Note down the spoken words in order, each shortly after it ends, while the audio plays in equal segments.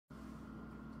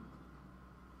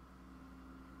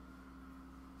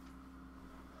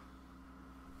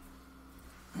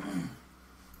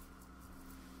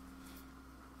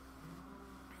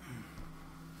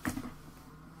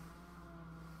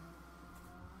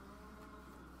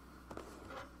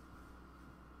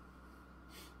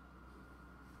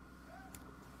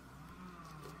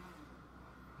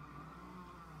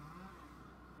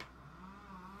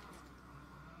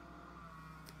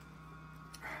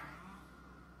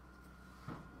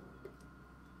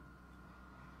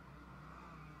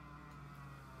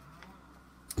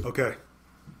Okay,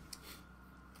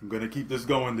 I'm gonna keep this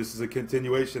going. This is a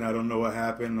continuation. I don't know what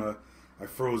happened. I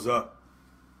froze up.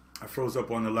 I froze up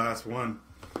on the last one,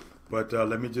 but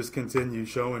let me just continue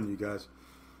showing you guys.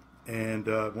 And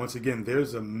once again,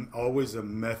 there's always a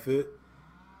method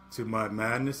to my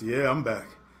madness. Yeah, I'm back.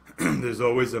 There's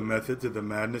always a method to the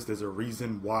madness. There's a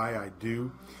reason why I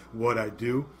do what I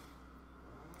do.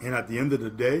 And at the end of the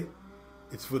day,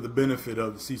 it's for the benefit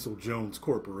of the Cecil Jones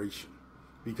Corporation.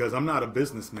 Because I'm not a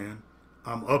businessman.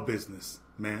 I'm a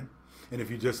businessman. And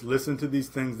if you just listen to these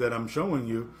things that I'm showing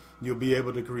you, you'll be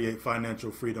able to create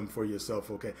financial freedom for yourself.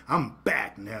 Okay, I'm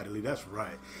back, Natalie. That's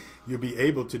right. You'll be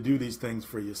able to do these things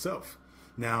for yourself.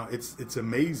 Now, it's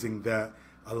amazing that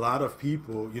a lot of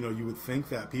people, you would think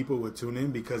that people would tune in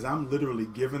because I'm literally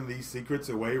giving these secrets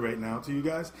away right now to you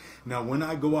guys. Now, when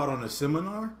I go out on a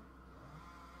seminar,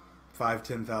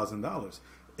 $5,000, $10,000.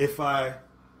 If I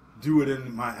do it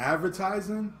in my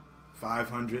advertising,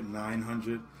 $500,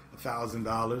 $900,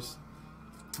 $1,000.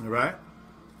 All right.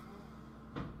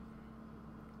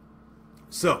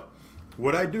 So,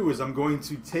 what I do is I'm going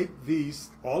to take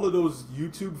all of those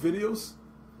YouTube videos,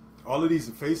 all of these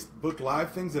Facebook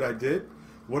Live things that I did.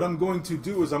 What I'm going to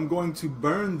do is I'm going to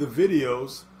burn the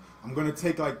videos. I'm going to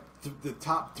take like the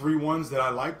top 3 ones that I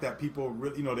like that people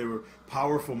really, they were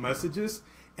powerful messages,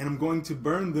 and I'm going to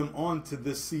burn them onto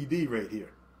this CD right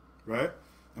here, right?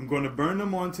 I'm going to burn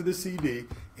them onto the CD,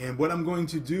 and what I'm going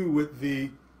to do with the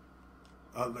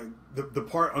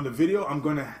part on the video, I'm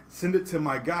going to send it to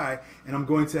my guy, and I'm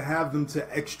going to have them to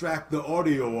extract the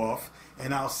audio off,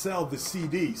 and I'll sell the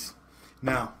CDs.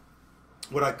 Now,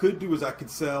 what I could do is I could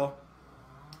sell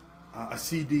a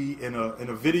CD in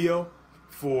a video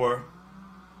for,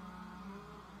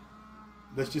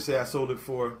 let's just say I sold it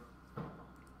for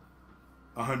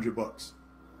 $100,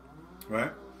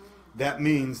 right? That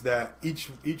means that each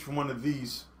one of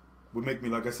these would make me,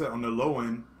 like I said, on the low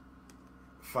end,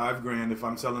 $5,000. If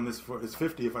I'm selling this for, it's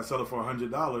 50. If I sell it for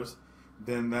 $100,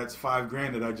 then that's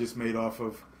 $5,000 that I just made off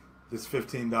of this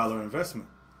 $15 investment.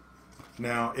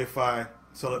 Now, if I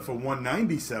sell it for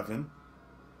 $197,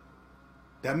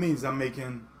 that means I'm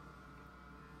making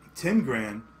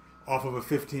 $10,000 off of a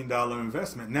 $15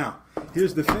 investment. Now,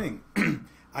 here's the thing.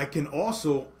 I can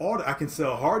also I can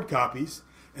sell hard copies,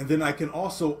 and then I can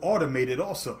also automate it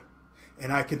also.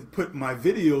 And I can put my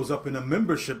videos up in a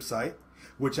membership site,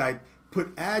 which I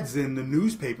put ads in the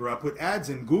newspaper, I put ads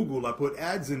in Google, I put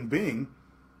ads in Bing,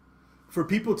 for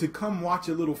people to come watch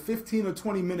a little 15 or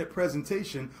 20-minute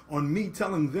presentation on me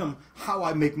telling them how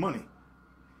I make money.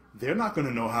 They're not going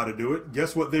to know how to do it.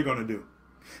 Guess what they're going to do?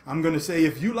 I'm going to say,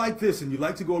 if you like this and you'd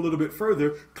like to go a little bit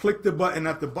further, click the button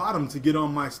at the bottom to get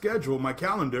on my schedule, my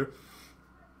calendar,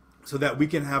 so that we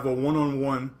can have a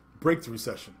one-on-one breakthrough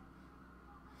session.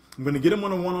 I'm going to get them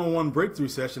on a one-on-one breakthrough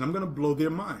session. I'm going to blow their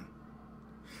mind.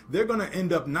 They're going to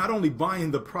end up not only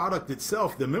buying the product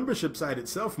itself, the membership site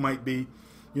itself might be,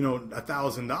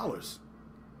 $1,000.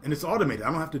 And it's automated.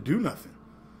 I don't have to do nothing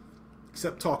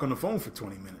except talk on the phone for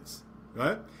 20 minutes,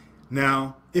 right?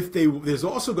 Now, there's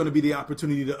also going to be the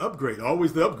opportunity to upgrade.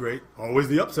 Always the upgrade, always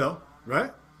the upsell,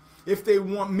 right? If they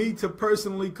want me to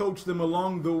personally coach them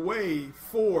along the way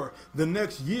for the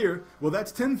next year, well,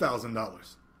 that's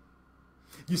 $10,000.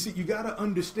 You see, you got to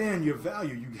understand your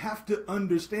value. You have to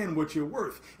understand what you're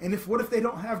worth. And what if they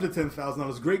don't have the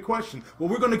 $10,000? Great question. Well,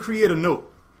 we're going to create a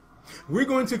note. We're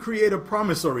going to create a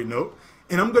promissory note,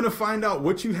 and I'm going to find out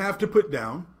what you have to put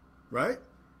down, right?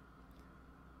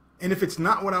 And if it's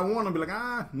not what I want, I'll be like,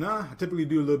 nah, I typically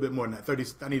do a little bit more than that.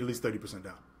 I need at least 30%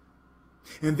 down.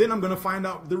 And then I'm going to find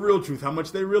out the real truth, how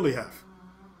much they really have.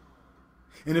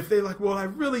 And if they're like, well, I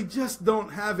really just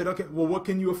don't have it. Okay, well, what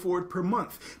can you afford per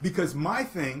month? Because my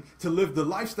thing, to live the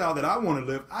lifestyle that I want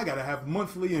to live, I got to have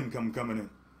monthly income coming in,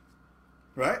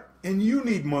 right? And you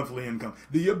need monthly income.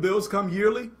 Do your bills come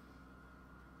yearly?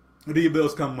 Or do your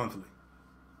bills come monthly?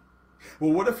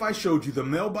 Well, what if I showed you the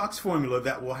mailbox formula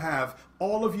that will have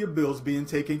all of your bills being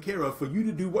taken care of for you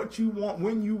to do what you want,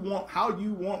 when you want, how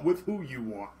you want, with who you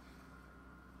want?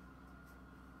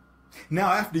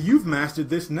 Now, after you've mastered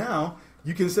this, now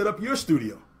you can set up your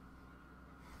studio.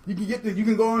 You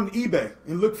can go on eBay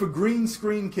and look for green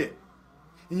screen kit,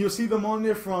 and you'll see them on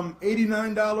there from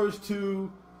 $89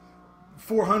 to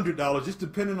 $400, just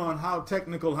depending on how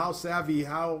technical, how savvy,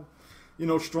 how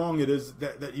strong it is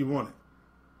that you want it.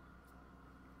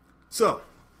 So,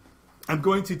 I'm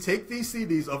going to take these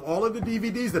CDs of all of the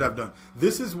DVDs that I've done.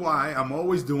 This is why I'm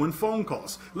always doing phone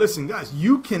calls. Listen, guys,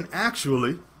 you can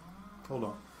actually, hold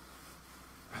on.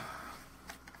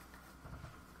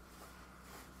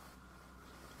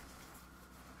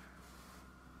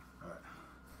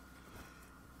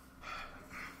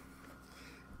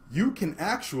 you can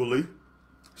actually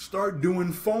start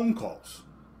doing phone calls,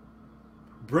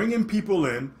 bringing people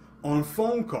in on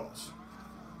phone calls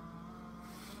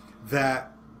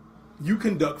that you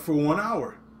conduct for 1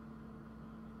 hour.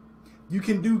 You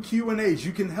can do Q&As.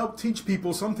 You can help teach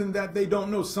people something that they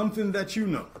don't know, something that you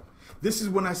know. This is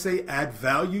when I say add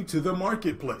value to the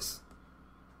marketplace.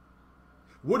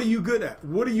 What are you good at?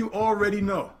 What do you already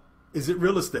know? Is it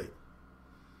real estate?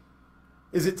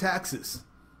 Is it taxes?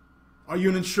 Are you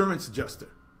an insurance adjuster?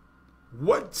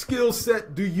 What skill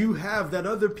set do you have that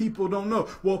other people don't know?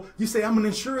 Well, you say, I'm an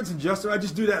insurance adjuster. I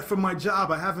just do that for my job.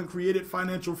 I haven't created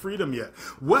financial freedom yet.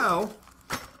 Well,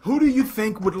 who do you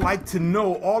think would like to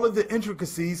know all of the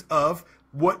intricacies of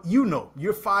what you know?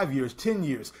 Your 5 years, 10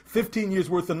 years, 15 years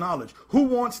worth of knowledge. Who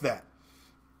wants that?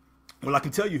 Well, I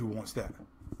can tell you who wants that.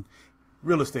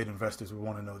 Real estate investors would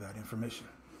want to know that information.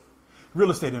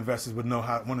 Real estate investors would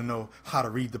want to know how to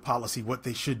read the policy, what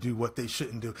they should do, what they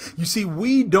shouldn't do. You see,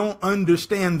 we don't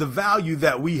understand the value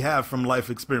that we have from life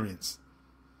experience.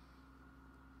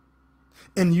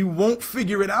 And you won't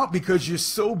figure it out because you're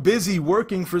so busy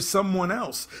working for someone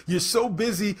else. You're so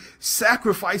busy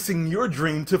sacrificing your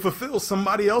dream to fulfill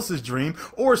somebody else's dream,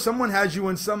 or someone has you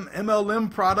in some MLM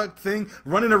product thing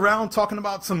running around talking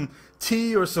about some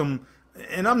tea or some,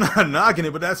 and I'm not knocking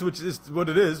it, but that's what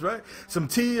it is, right? Some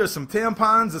tea or some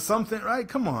tampons or something, right?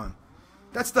 Come on.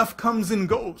 That stuff comes and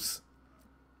goes.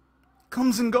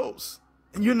 Comes and goes.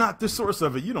 And you're not the source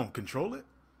of it. You don't control it.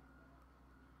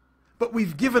 But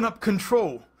we've given up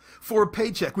control for a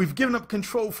paycheck. We've given up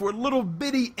control for a little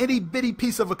bitty, itty bitty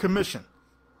piece of a commission.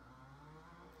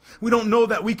 We don't know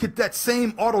that that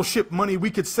same auto ship money,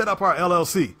 we could set up our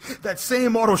LLC. That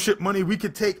same auto ship money we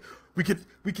could take, we could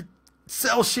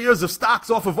sell shares of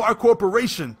stocks off of our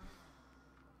corporation.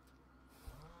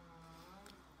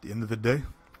 At the end of the day,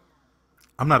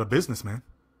 I'm not a businessman.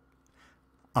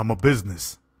 I'm a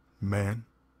businessman.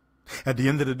 At the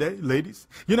end of the day, ladies,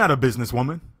 you're not a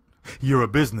businesswoman. You're a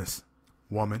business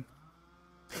woman.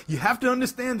 You have to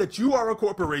understand that you are a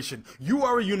corporation. You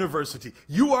are a university.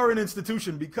 You are an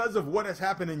institution because of what has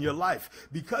happened in your life,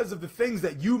 because of the things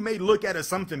that you may look at as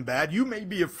something bad. You may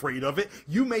be afraid of it.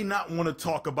 You may not want to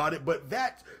talk about it, but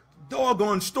that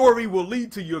doggone story will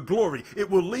lead to your glory. It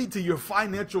will lead to your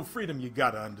financial freedom. You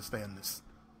got to understand this.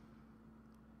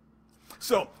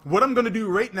 So what I'm going to do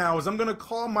right now is I'm going to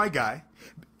call my guy,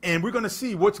 and we're going to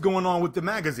see what's going on with the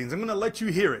magazines. I'm going to let you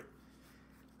hear it.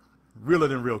 Realer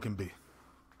than real can be.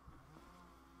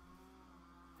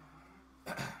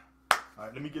 All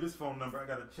right, let me get his phone number. I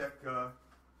got to check.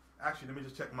 Actually, let me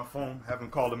just check my phone.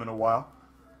 Haven't called him in a while.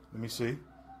 Let me see.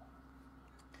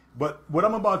 But what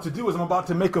I'm about to do is I'm about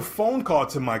to make a phone call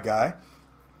to my guy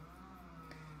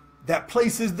that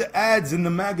places the ads in the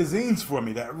magazines for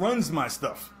me, that runs my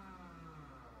stuff.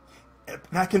 And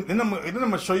I'm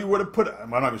going to show you where to put it. I'm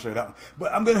not going to show you that one.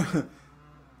 But I'm going to...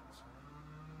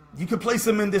 You can place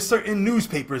them in the certain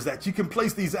newspapers that you can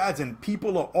place these ads in.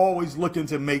 People are always looking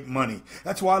to make money.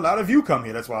 That's why a lot of you come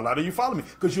here. That's why a lot of you follow me,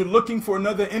 because you're looking for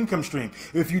another income stream.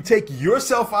 If you take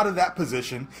yourself out of that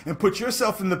position and put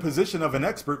yourself in the position of an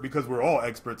expert, because we're all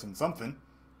experts in something,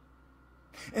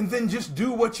 and then just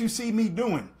do what you see me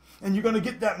doing, and you're going to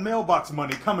get that mailbox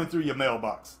money coming through your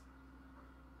mailbox.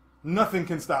 Nothing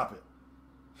can stop it.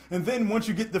 And then once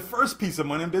you get the first piece of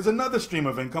money, there's another stream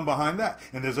of income behind that.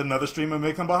 And there's another stream of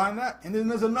income behind that. And then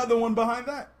there's another one behind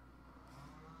that.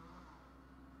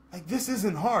 Like, this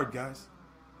isn't hard, guys.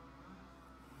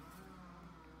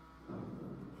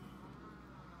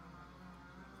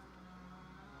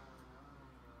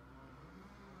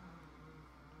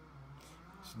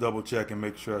 Just double check and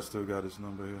make sure I still got his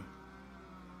number here.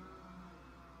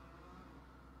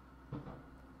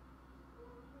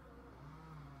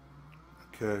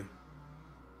 Okay.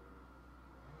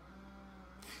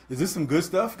 Is this some good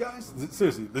stuff, guys?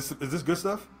 Seriously, is this good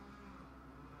stuff?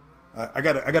 I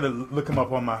gotta look him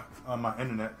up on my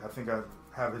internet. I think I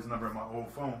have his number in my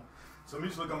old phone. So let me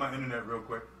just look on my internet real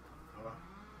quick.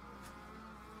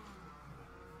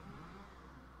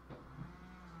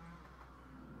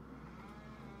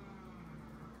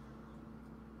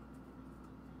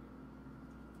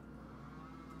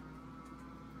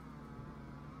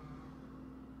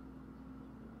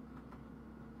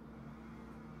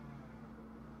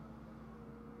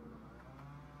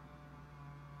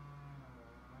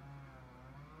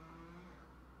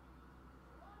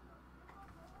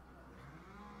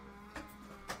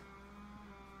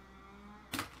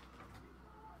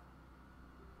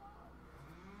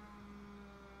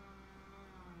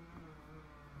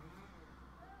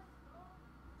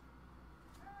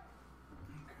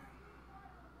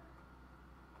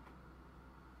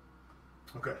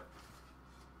 Okay.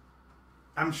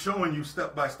 I'm showing you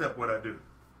step by step what I do.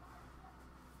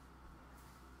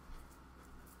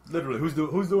 Literally, who's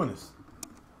doing this?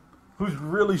 Who's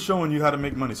really showing you how to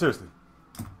make money? Seriously.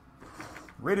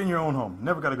 Right in your own home.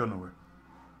 Never got to go nowhere.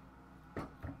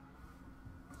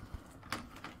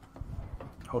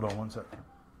 Hold on one sec.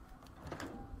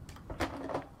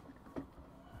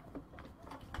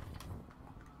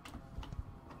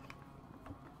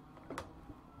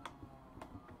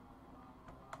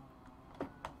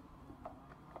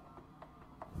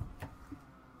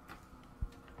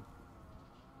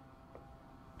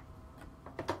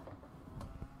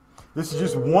 This is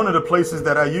just one of the places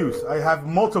that I use. I have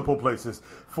multiple places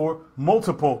for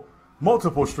multiple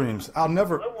streams. I'll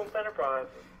never... Hello, Enterprise.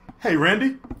 Hey,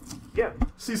 Randy. Yeah.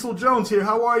 Cecil Jones here.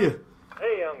 How are you?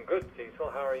 Hey, I'm good,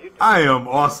 Cecil. How are you doing? I am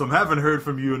awesome. Haven't heard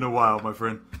from you in a while, my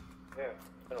friend. Yeah,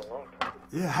 it's been a long time.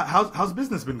 Yeah, how's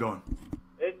business been going?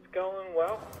 It's going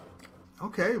well.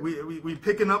 Okay, we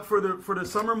picking up for the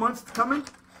summer months coming?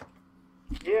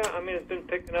 Yeah, I mean, it's been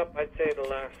picking up, I'd say, the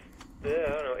last, I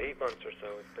don't know, 8 months or so.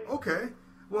 It's been... Okay.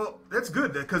 Well, that's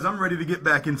good because I'm ready to get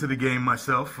back into the game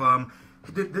myself.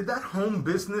 Did that home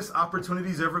business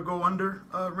opportunities ever go under,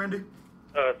 Randy?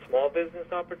 Small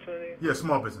business opportunities? Yeah,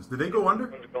 small business. Did they go under?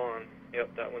 That one's gone.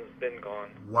 Yep, that one's been gone.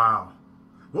 Wow.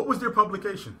 What was their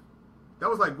publication? That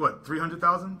was like, what,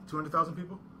 300,000, 200,000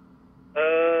 people?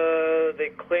 They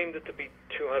claimed it to be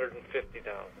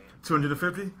 250,000.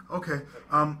 250? Okay.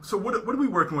 So what are we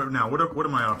working with now? What are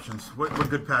my options? What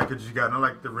good package you got? And I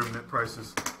like the remnant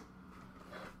prices.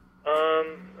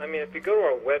 I mean, if you go to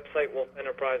our website,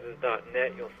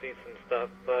 wolfenterprises.net, you'll see some stuff.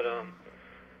 But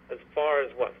as far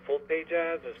as what, full page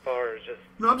ads? As far as just...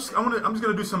 No, I'm just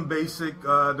gonna do some basic,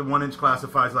 the 1-inch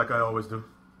classifieds like I always do.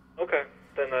 Okay.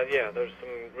 Then yeah, there's some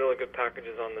really good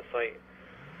packages on the site.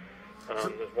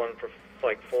 There's one for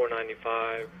like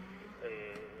 $4.95, and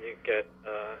you get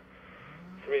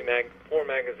 4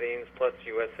 magazines plus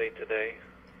USA Today.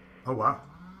 Oh wow.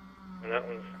 And that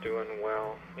one's doing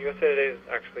well. USA Today's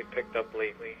actually picked up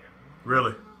lately.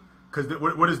 Really? Because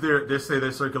what is their? They say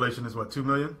their circulation is what, 2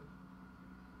 million?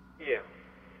 Yeah.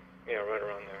 Yeah, right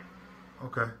around there.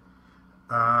 Okay.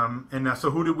 And now, so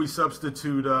who did we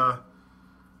substitute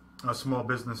small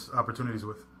business opportunities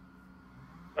with?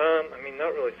 I mean,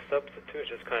 not really substitute,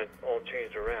 just kind of all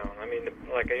changed around. I mean,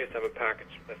 like I used to have a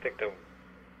package. I think the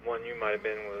one you might have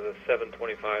been was a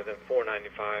 $7.25, then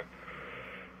 $4.95.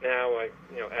 Now I,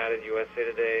 added USA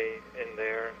Today in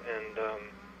there and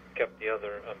kept the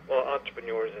other,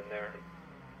 entrepreneurs in there.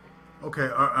 Okay,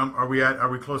 are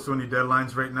we close to any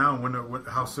deadlines right now?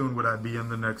 How soon would I be in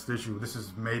the next issue? This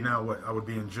is May now. What, I would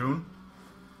be in June?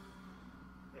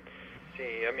 Let's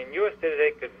see. I mean, USA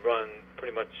Today could run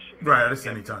pretty much. Right, that's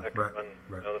any time. Run,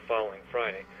 the following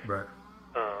Friday. Right.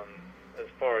 As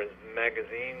far as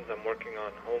magazines, I'm working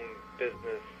on Home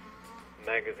Business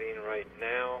magazine right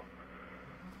now.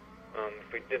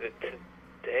 If we did it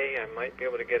today, I might be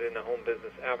able to get in a Home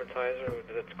Business Advertiser.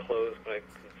 It's closed, but I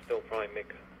can still probably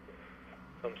make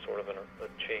some sort of a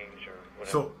change or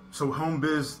whatever. So Home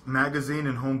Biz Magazine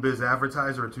and Home Biz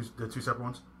Advertiser are two separate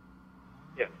ones?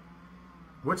 Yeah.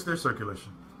 What's their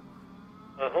circulation?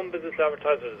 Home Business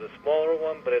Advertiser is a smaller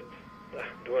one, but it's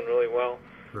doing really well.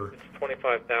 Really? It's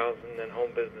 25,000. And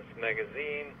Home Business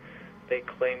Magazine, they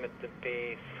claim it to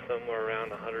be somewhere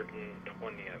around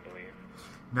 120, I believe.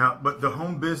 Now, but the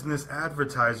Home Business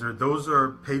Advertiser, those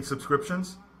are paid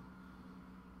subscriptions?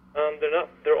 They're not.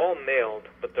 They're all mailed,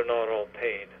 but they're not all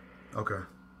paid. Okay.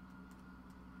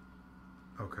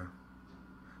 Okay.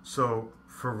 So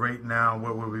for right now,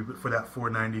 what would we for that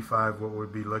 $4.95? What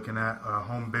would we be looking at?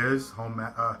 Home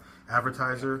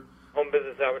Advertiser. Home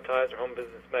Business Advertiser, Home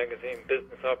Business Magazine,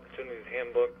 Business Opportunities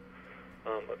Handbook,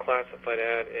 a classified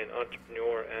ad in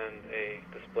Entrepreneur, and a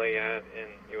display ad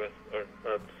in US or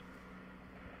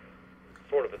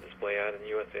sort of a display ad in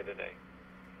USA Today.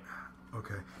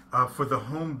 Okay. For the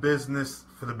home business,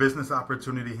 for the Business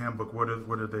Opportunity Handbook, what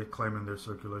are they claiming their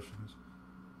circulation is?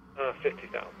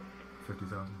 50,000.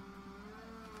 50,000.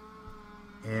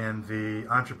 And the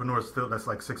Entrepreneur still, that's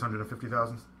like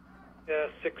 650,000. Yeah,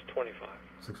 625.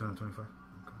 625.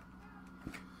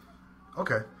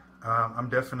 Okay. Okay. I'm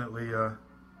definitely.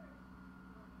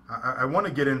 I want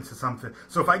to get into something.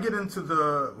 So if I get into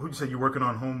the, who'd you say you're working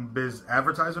on Home Biz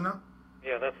Advertiser now?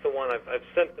 Yeah, that's the one. I've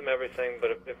sent them everything,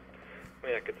 but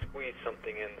I could squeeze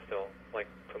something in still, like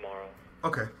tomorrow.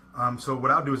 Okay. So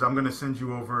what I'll do is I'm going to send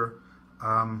you over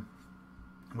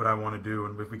what I want to do,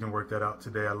 and if we can work that out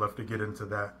today, I'd love to get into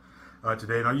that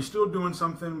today. And are you still doing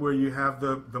something where you have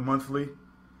the monthly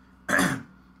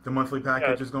the monthly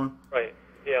package is going? Right.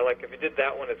 Yeah, like if you did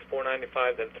that one, it's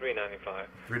 $495, then $395.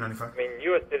 $395. I mean,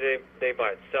 USA Today by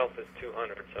itself is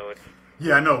 $200, so it's.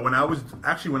 Yeah, I know. When I was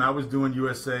doing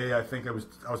USA, I think I was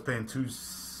paying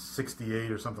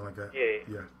 $268 or something like that. Yeah.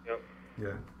 Yeah. Yep.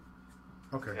 Yeah.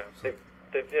 Okay. Yeah.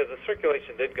 The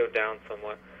circulation did go down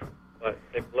somewhat, but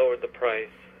they've lowered the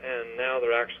price, and now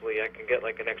I can get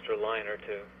like an extra line or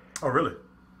two. Oh, really?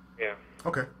 Yeah.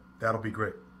 Okay, that'll be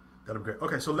great.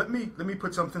 Okay, so let me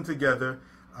put something together,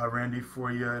 Randy,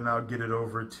 for you, and I'll get it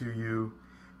over to you.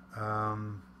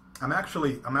 I'm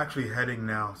actually heading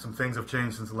now. Some things have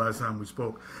changed since the last time we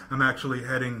spoke. I'm actually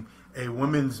heading a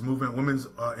women's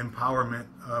empowerment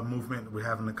movement. We're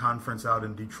having a conference out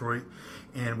in Detroit,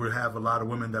 and we have a lot of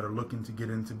women that are looking to get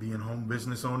into being home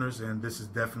business owners, and this is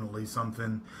definitely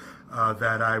something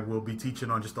that I will be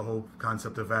teaching on, just the whole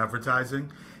concept of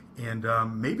advertising. And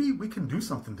maybe we can do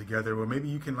something together, or maybe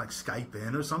you can like Skype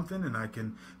in or something,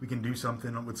 and we can do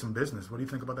something with some business. What do you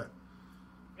think about that?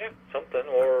 Yeah, something,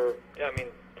 or I mean,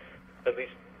 at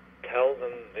least tell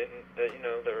them that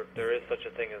there is such a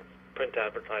thing as print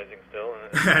advertising still.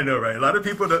 I know, right? A lot of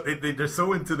people they're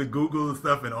so into the Google and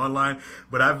stuff and online,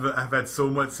 but I've had so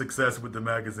much success with the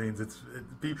magazines.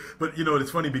 But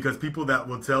it's funny because people that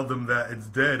will tell them that it's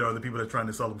dead are the people that are trying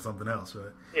to sell them something else,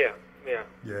 right? Yeah.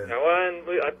 Well, and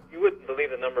you wouldn't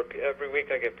believe the number. Every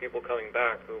week I get people coming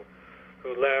back who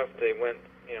left. They went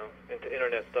into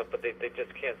internet stuff, but they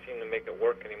just can't seem to make it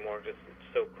work anymore. Just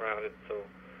it's so crowded. So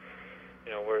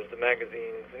whereas the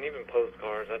magazines and even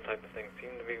postcards, that type of thing,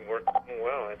 seem to be working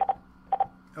well.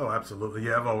 Oh, absolutely.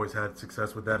 Yeah, I've always had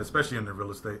success with that, especially in the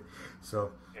real estate.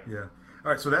 So yeah.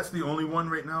 All right. So that's the only one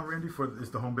right now, Randy.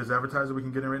 Is the home biz advertiser we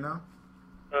can get in right now?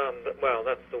 Well,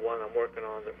 that's the one I'm working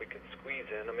on that we can squeeze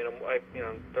in. I mean,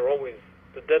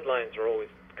 the deadlines are always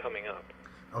coming up.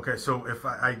 Okay, so if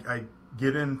I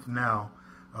get in now,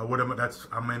 I'm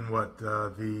in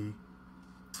the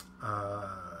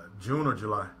June or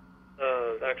July?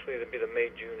 Actually, it'd be the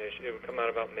May-June-ish. It would come out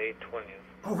about May 20th.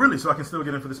 Oh, really? So I can still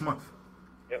get in for this month?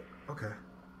 Yep. Okay.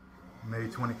 May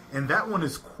 20th. And that one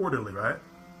is quarterly, right?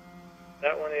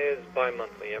 That one is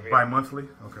bi-monthly. Bi-monthly?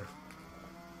 Okay.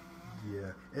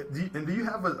 Yeah. Do you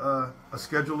have a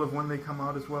schedule of when they come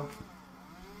out as well?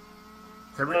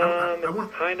 It's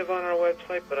kind of on our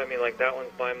website, but I mean, like that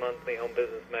one's bi-monthly. Home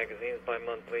Business Magazine's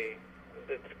bi-monthly.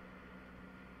 It's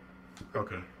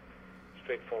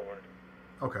straightforward.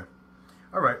 Okay.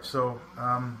 All right. So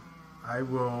I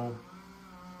will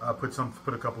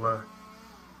put a couple of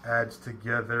ads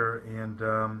together, and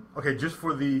okay, just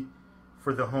for the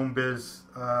home biz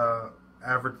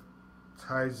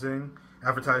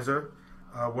advertiser.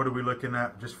 What are we looking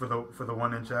at just for the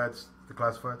 1-inch ads, the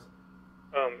classifieds?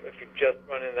 If you just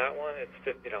run in that one, it's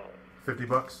 $50.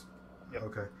 $50? Yep.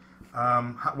 Okay.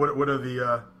 What are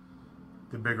the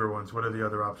bigger ones? What are the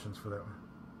other options for that one?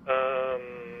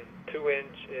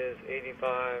 2-inch is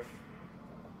 $85.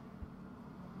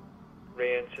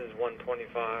 3-inch is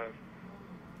 $125.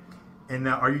 And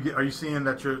now, are you seeing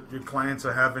that your clients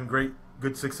are having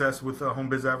good success with home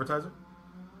biz advertiser?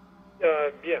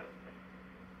 Yeah.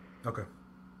 Okay.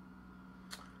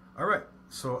 All right.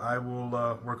 So I will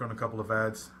work on a couple of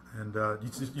ads, and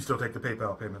you still take the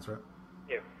PayPal payments, right?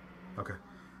 Yeah. Okay.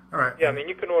 All right. Yeah, I mean,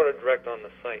 you can order direct on the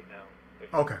site now.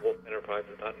 Okay.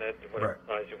 wolfenterprises.net, whatever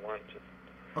size you want.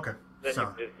 Okay. Then you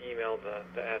can just email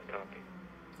the ad copy.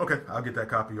 Okay, I'll get that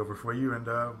copy over for you, and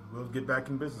we'll get back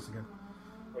in business again.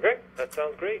 Okay, that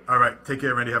sounds great. All right. Take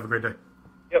care, Randy. Have a great day.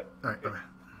 Yep. All right. Bye-bye.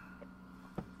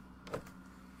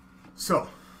 So,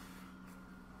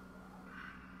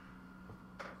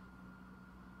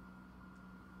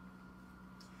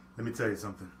 let me tell you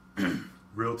something.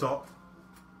 Real talk.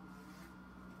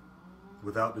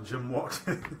 Without the gym walk.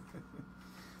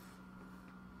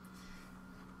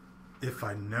 If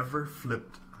I never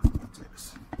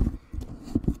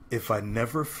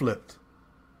flipped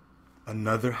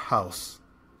another house,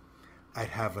 I'd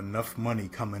have enough money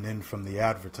coming in from the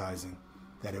advertising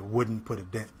that it wouldn't put a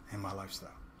dent in my lifestyle.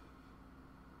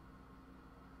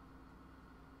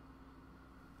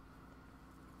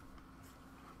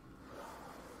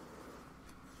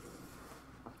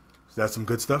 Is that some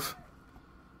good stuff?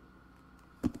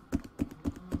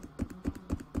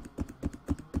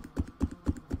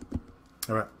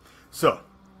 All right. So,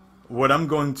 what I'm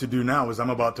going to do now is I'm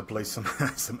about to place some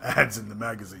ads in the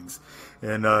magazines,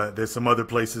 and there's some other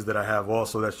places that I have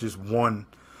also. That's just one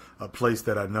place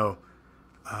that I know.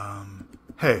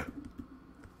 Hey,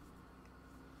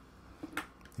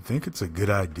 you think it's a good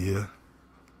idea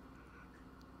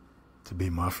to be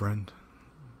my friend?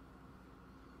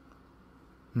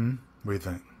 What do you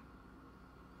think?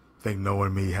 Think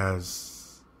knowing me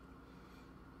has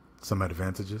some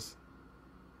advantages.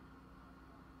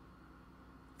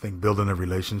 I think building a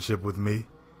relationship with me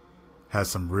has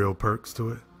some real perks to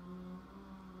it.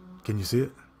 Can you see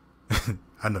it?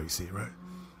 I know you see it, right?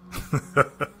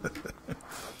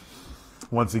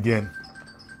 Once again,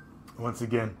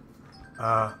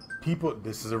 people,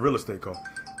 this is a real estate call.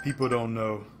 People don't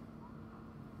know.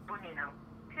 To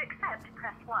accept,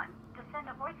 press 1. To send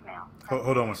a voicemail.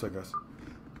 Hold on one second, guys.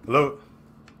 Hello?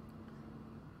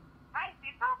 Hi,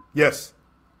 Cecil? Yes.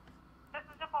 This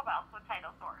is Nicole Bells with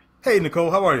Title Source. Hey,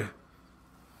 Nicole, how are you?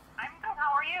 I'm good.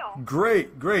 How are you?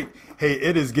 Great, great. Hey,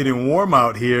 it is getting warm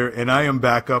out here, and I am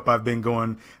back up.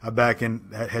 I'm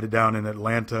headed down in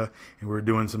Atlanta, and we're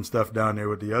doing some stuff down there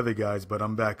with the other guys, but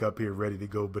I'm back up here ready to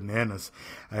go bananas.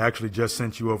 I actually just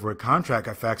sent you over a contract.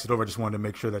 I faxed it over. I just wanted to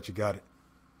make sure that you got it.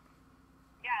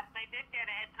 Yes, I did get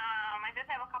it. I just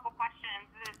have a couple questions.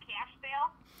 Is it a cash sale?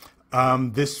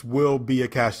 This will be a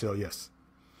cash sale, yes.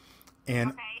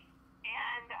 And Okay.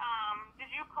 And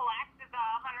did you collect the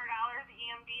 $100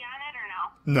 EMD on it or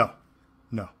no?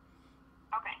 no.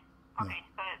 Okay. Okay.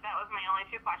 So that was my only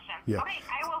 2 questions. Yeah. Okay.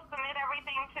 I will submit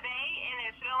everything today, and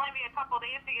it should only be a couple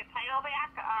days to get title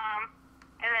back.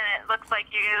 And then it looks like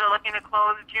you guys are looking to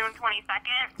close June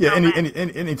 22nd. Yeah, So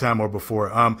any time or before.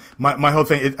 My whole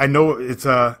thing. I know it's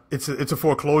a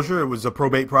foreclosure. It was a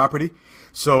probate property,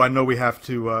 so I know we have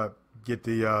to get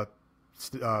the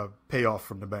payoff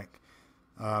from the bank,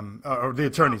 or the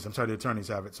attorneys. I'm sorry, the attorneys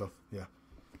have it. So yeah.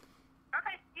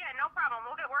 Okay. Yeah. No problem.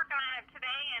 We'll get working on it today,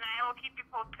 and I will keep you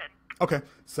posted. Okay,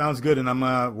 sounds good. And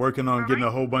I'm working on getting right.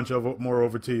 a whole bunch of more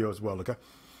over to you as well. Okay.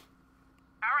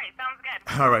 All right. Sounds good.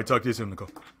 All right. Talk to you soon, Nicole.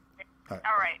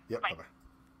 All right. Yep. Bye. Bye.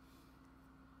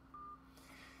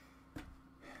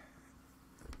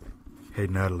 Hey,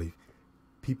 Natalie.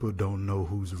 People don't know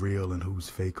who's real and who's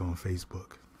fake on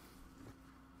Facebook.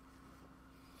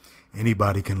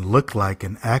 Anybody can look like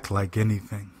and act like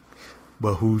anything,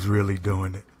 but who's really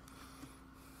doing it?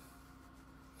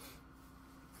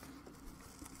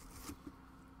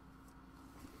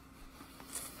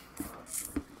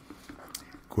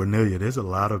 Cornelia, there's a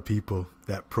lot of people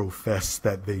that profess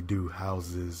that they do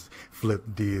houses, flip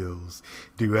deals,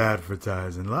 do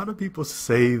advertising. A lot of people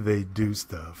say they do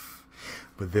stuff,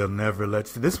 but they'll never let.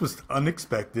 This was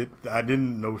unexpected. I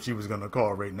didn't know she was going to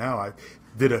call right now. I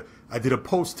did a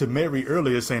post to Mary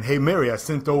earlier saying, "Hey Mary, I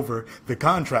sent over the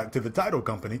contract to the title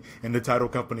company," and the title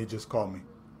company just called me.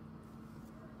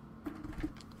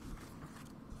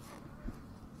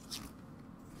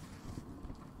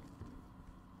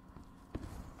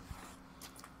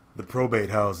 The probate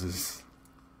houses.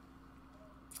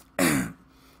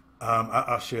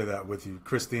 I'll share that with you.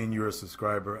 Christine, you're a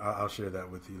subscriber. I'll share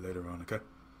that with you later on, okay?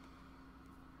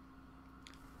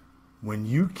 When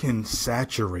you can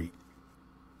saturate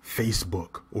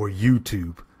Facebook or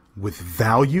YouTube with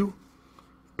value,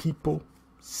 people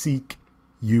seek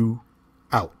you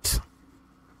out.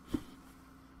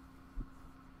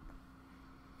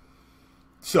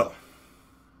 So,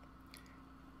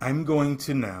 I'm going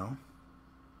to now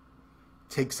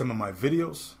take some of my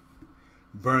videos,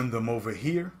 burn them over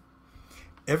here.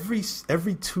 Every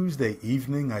Tuesday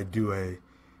evening, I do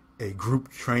a group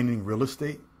training real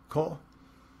estate call.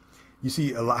 You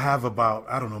see, I have about,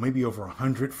 I don't know, maybe over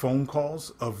 100 phone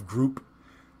calls of group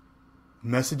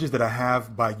messages that I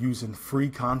have by using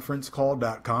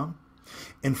freeconferencecall.com.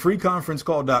 And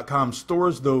freeconferencecall.com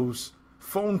stores those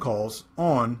phone calls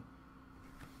on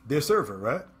their server,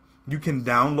 right? You can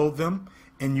download them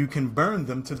and you can burn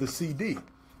them to the CD.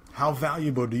 How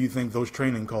valuable do you think those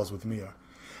training calls with me are?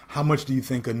 How much do you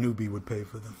think a newbie would pay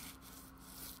for them?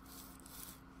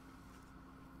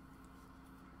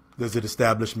 Does it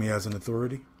establish me as an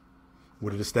authority?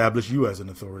 Would it establish you as an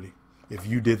authority if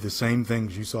you did the same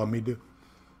things you saw me do?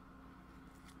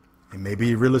 And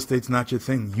maybe real estate's not your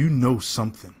thing. You know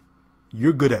something.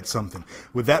 You're good at something.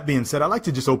 With that being said, I'd like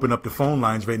to just open up the phone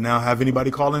lines right now. Have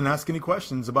anybody call in and ask any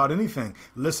questions about anything.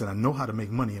 Listen, I know how to make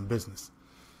money in business.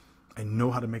 I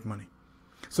know how to make money.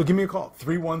 So give me a call,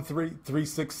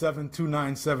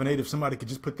 313-367-2978. If somebody could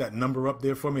just put that number up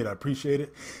there for me, I'd appreciate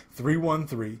it.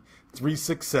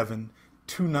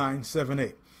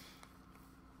 313-367-2978.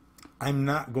 I'm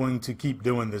not going to keep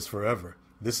doing this forever.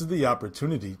 This is the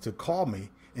opportunity to call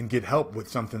me and get help with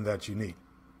something that you need.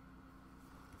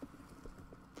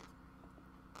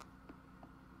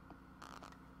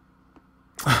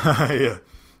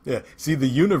 Yeah. See, the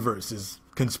universe is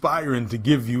conspiring to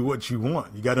give you what you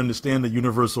want. You got to understand the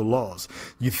universal laws.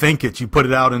 You think it, you put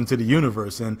it out into the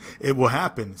universe, and it will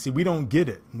happen. See, we don't get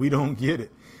it. We don't get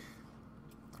it.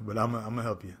 But I'm gonna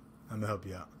help you. I'm gonna help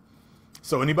you out.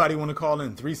 So anybody want to call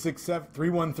in?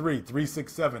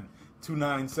 313-367-2978.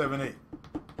 2978.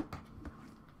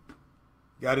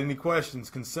 Got any questions,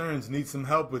 concerns, need some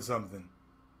help with something?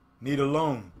 Need a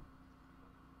loan?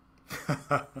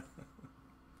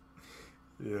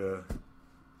 Yeah.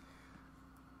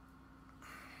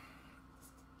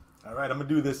 All right, I'm going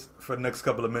to do this for the next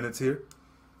couple of minutes here.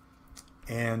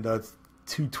 And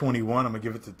 221, I'm going to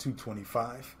give it to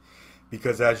 225.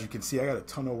 Because as you can see, I got a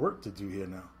ton of work to do here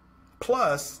now.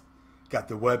 Plus, got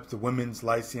the women's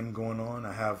lyceum going on.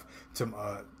 I have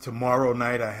tomorrow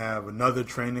night, I have another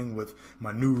training with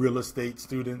my new real estate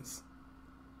students.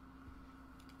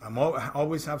 I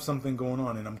always have something going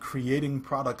on, and I'm creating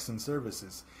products and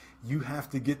services. You have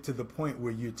to get to the point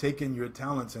where you're taking your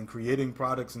talents and creating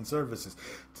products and services.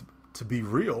 To be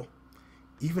real,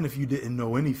 even if you didn't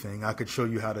know anything, I could show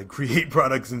you how to create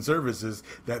products and services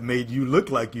that made you look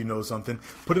like you know something.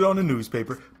 Put it on the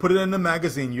newspaper, put it in the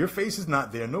magazine. Your face is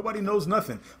not there. Nobody knows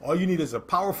nothing. All you need is a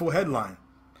powerful headline.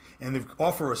 And they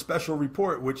offer a special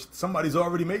report, which somebody's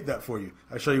already made that for you.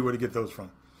 I'll show you where to get those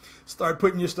from. Start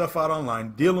putting your stuff out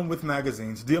online, dealing with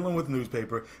magazines, dealing with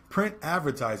newspaper, print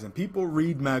advertising. People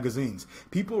read magazines.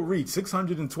 People read.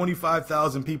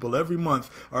 625,000 people every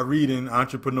month are reading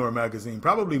Entrepreneur Magazine.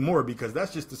 Probably more, because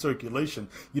that's just the circulation.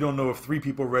 You don't know if 3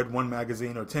 people read one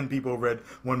magazine or 10 people read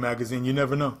one magazine. You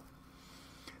never know.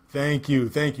 Thank you.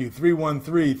 Thank you.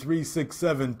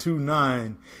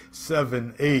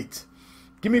 313-367-2978.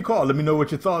 Give me a call. Let me know what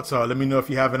your thoughts are. Let me know if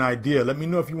you have an idea. Let me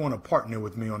know if you want to partner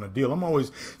with me on a deal. I'm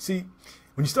always, see,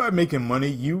 when you start making money,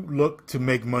 you look to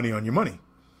make money on your money.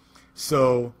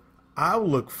 So I'll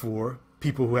look for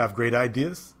people who have great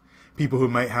ideas, people who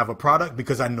might have a product,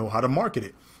 because I know how to market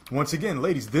it. Once again,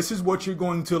 ladies, this is what you're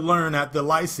going to learn at the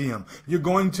Lyceum. You're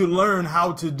going to learn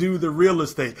how to do the real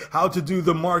estate, how to do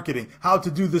the marketing, how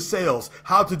to do the sales,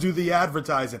 how to do the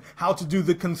advertising, how to do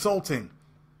the consulting.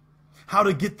 How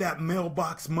to get that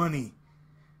mailbox money,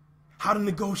 how to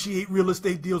negotiate real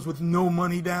estate deals with no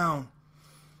money down,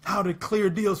 how to clear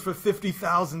deals for $50,000,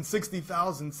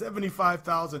 $60,000,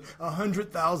 $75,000,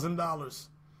 $100,000.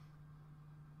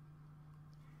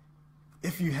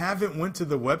 If you haven't went to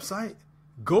the website,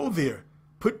 go there.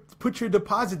 Put your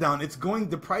deposit down.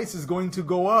 The price is going to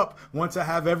go up once I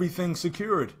have everything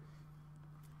secured.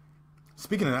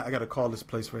 Speaking of that, I got to call this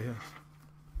place right here.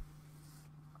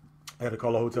 I got to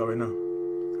call a hotel right now.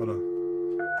 Hold on.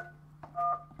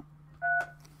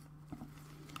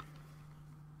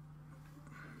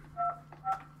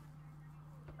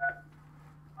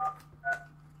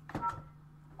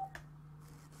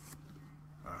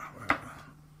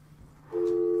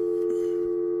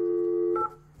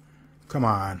 Come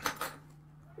on.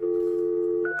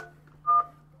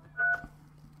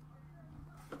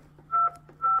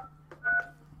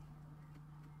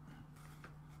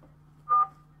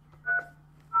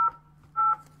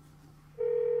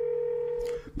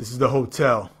 This is the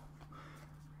hotel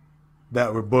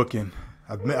that we're booking.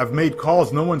 I've made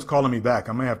calls. No one's calling me back.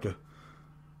 I may have to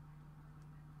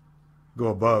go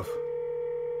above.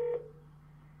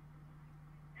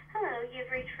 Hello,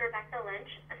 you've reached Rebecca Lynch,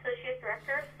 Associate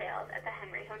Director of Sales at the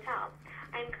Henry Hotel.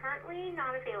 I am currently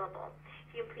not available.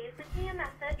 If you please leave me a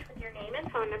message with your name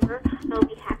and phone number, I will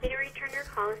be happy to return your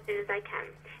call as soon as I can.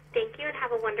 Thank you and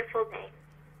have a wonderful day.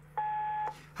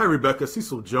 Hi, Rebecca.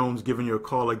 Cecil Jones giving you a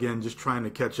call again, just trying to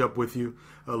catch up with you.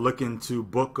 Looking to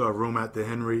book a room at the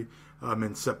Henry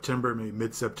in September, maybe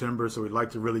mid-September. So we'd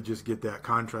like to really just get that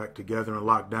contract together and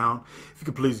locked down. If you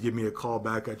could please give me a call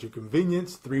back at your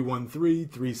convenience,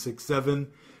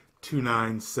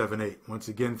 313-367-2978. Once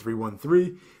again,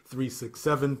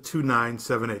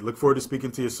 313-367-2978. Look forward to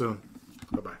speaking to you soon.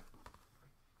 Bye-bye.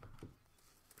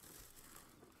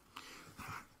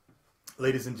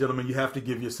 Ladies and gentlemen, you have to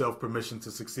give yourself permission to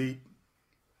succeed.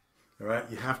 All right?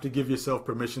 You have to give yourself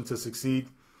permission to succeed.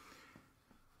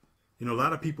 You know, a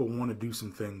lot of people want to do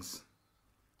some things,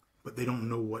 but they don't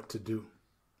know what to do.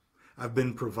 I've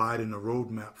been providing a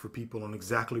roadmap for people on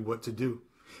exactly what to do.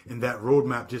 And that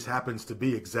roadmap just happens to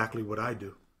be exactly what I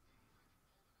do.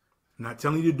 I'm not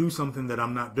telling you to do something that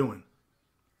I'm not doing.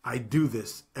 I do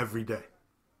this every day.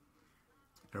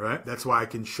 All right? That's why I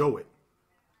can show it.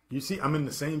 You see, I'm in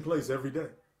the same place every day,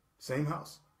 same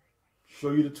house.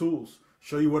 Show you the tools,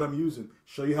 show you what I'm using,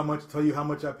 show you how much, tell you how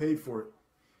much I paid for it.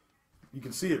 You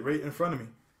can see it right in front of me.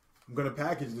 I'm going to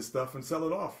package this stuff and sell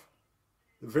it off.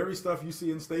 The very stuff you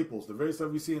see in Staples, the very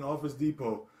stuff you see in Office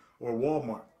Depot or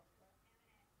Walmart.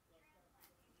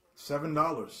 $7,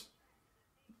 $12,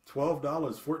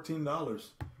 $14,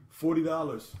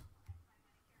 $40.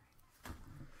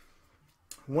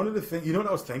 One of the things, you know what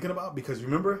I was thinking about? Because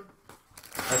remember,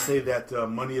 I say that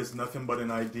money is nothing but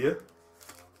an idea.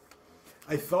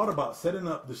 I thought about setting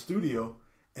up the studio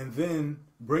and then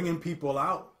bringing people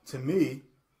out to me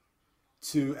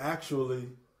to actually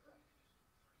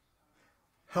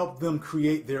help them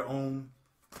create their own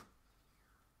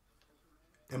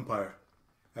empire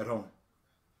at home.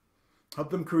 Help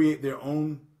them create their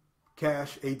own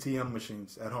cash ATM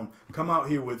machines at home. Come out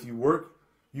here with you, work.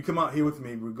 You come out here with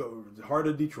me. We go heart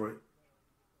of Detroit.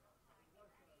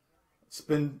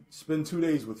 Spend 2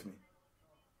 days with me.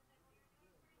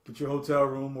 Get your hotel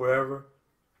room wherever.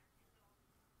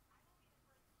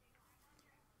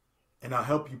 And I'll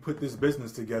help you put this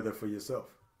business together for yourself.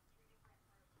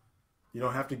 You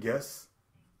don't have to guess.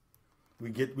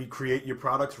 We create your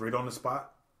products right on the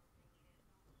spot.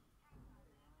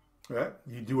 Right?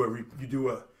 You do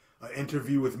a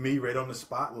interview with me right on the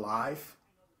spot, live.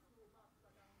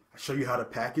 I show you how to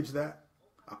package that.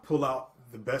 I pull out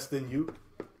the best in you.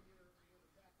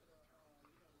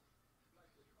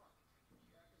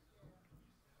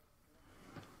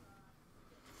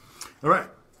 All right.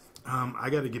 I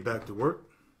got to get back to work.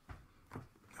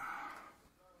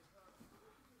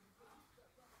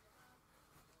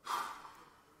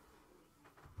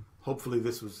 Hopefully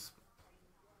this was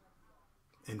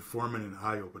informative and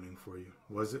eye-opening for you.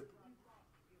 Was it?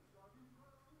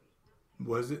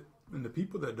 Was it? And the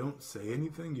people that don't say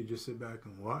anything, you just sit back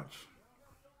and watch.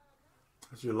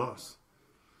 That's your loss.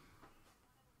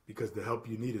 Because the help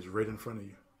you need is right in front of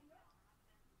you.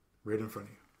 Right in front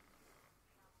of you.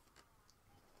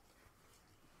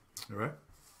 All right?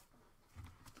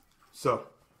 So,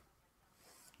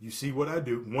 you see what I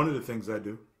do. One of the things I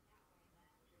do.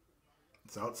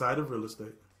 It's outside of real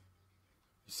estate.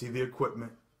 You see the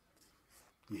equipment.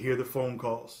 You hear the phone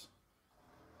calls.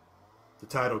 The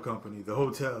title company, the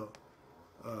hotel,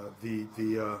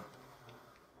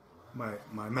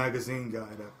 my magazine guy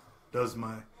that does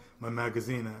my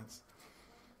magazine ads.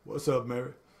 What's up,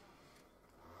 Mary?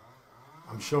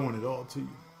 I'm showing it all to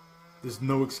you. There's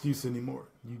no excuse anymore.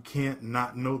 You can't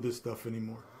not know this stuff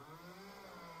anymore.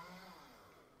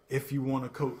 If you want a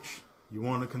coach, you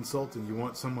want a consultant, you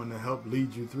want someone to help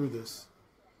lead you through this,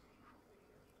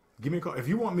 give me a call. If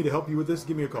you want me to help you with this,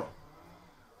 give me a call.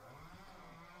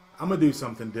 I'm going to do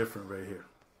something different right here.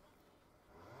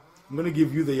 I'm going to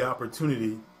give you the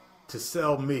opportunity to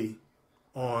sell me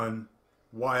on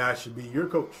why I should be your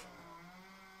coach.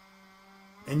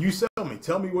 And you sell me.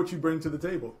 Tell me what you bring to the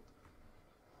table.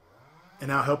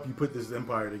 And I'll help you put this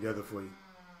empire together for you.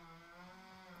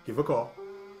 Give a call.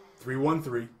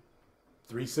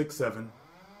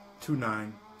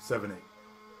 313-367-2978.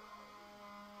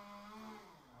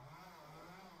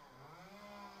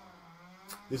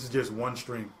 This is just one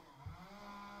stream.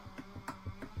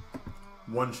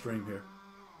 One stream here.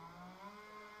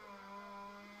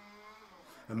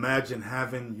 Imagine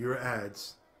having your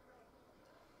ads.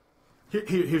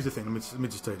 Here's the thing. Let me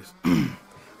just tell you this.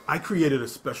 I created a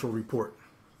special report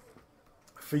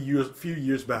a few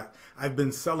years back. I've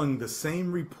been selling the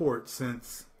same report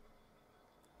since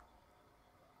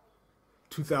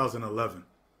 2011.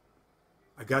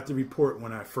 I got the report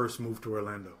when I first moved to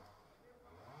Orlando.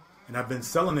 And I've been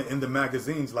selling it in the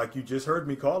magazines like you just heard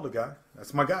me call the guy.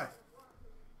 That's my guy.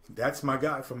 That's my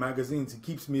guy for magazines. He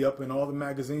keeps me up in all the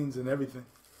magazines and everything.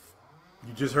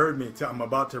 You just heard me tell I'm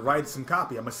about to write some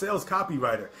copy. I'm a sales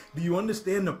copywriter. Do you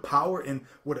understand the power in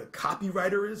what a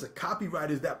copywriter is? A copywriter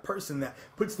is that person that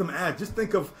puts them ads. Just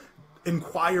think of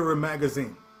Inquirer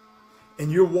magazine. And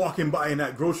you're walking by in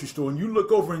that grocery store and you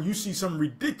look over and you see some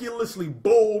ridiculously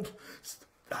bold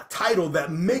title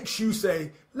that makes you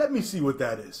say, let me see what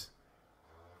that is.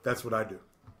 That's what I do.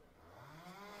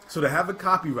 So to have a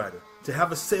copywriter, to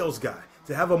have a sales guy,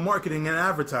 to have a marketing and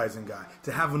advertising guy,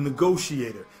 to have a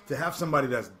negotiator, to have somebody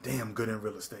that's damn good in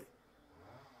real estate.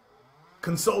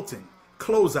 Consulting,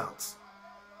 closeouts.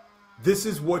 This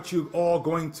is what you're all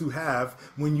going to have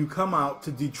when you come out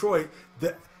to Detroit.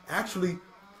 Actually,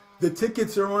 the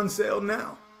tickets are on sale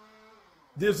now.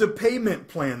 There's a payment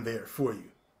plan there for you.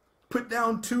 Put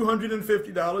down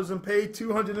 $250 and pay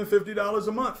 $250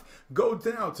 a month. Go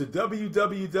down to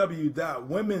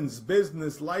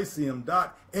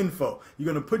www.womensbusinesslyceum.info. You're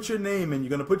going to put your name in, you're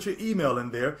going to put your email in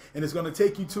there, and it's going to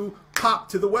take you to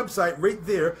the website right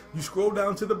there. You scroll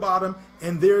down to the bottom,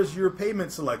 and there's your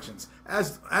payment selections.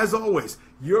 As always,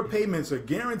 your payments are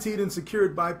guaranteed and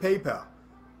secured by PayPal.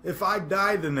 If I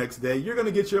die the next day, you're going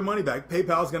to get your money back.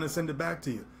 PayPal's going to send it back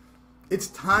to you. It's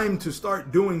time to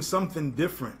start doing something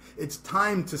different. It's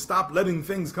time to stop letting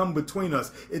things come between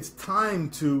us. It's time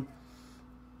to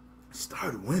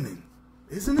start winning,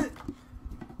 isn't it?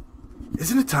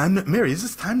 Isn't it time to, Mary, is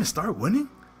this time to start winning?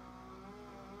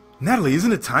 Natalie,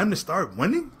 isn't it time to start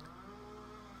winning?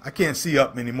 I can't see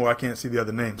up anymore. I can't see the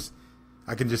other names.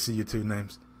 I can just see your two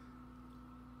names.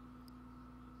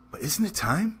 But isn't it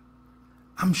time?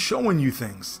 I'm showing you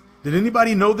things. Did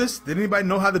anybody know this? Did anybody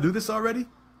know how to do this already?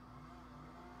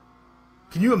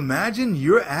 Can you imagine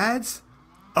your ads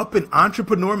up in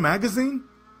Entrepreneur Magazine?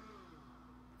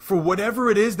 For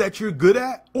whatever it is that you're good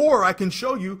at, or I can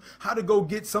show you how to go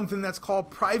get something that's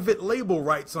called private label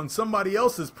rights on somebody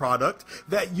else's product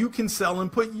that you can sell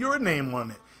and put your name on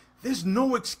it. There's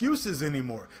no excuses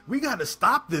anymore. We got to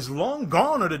stop this. Long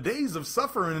gone are the days of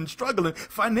suffering and struggling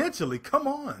financially. Come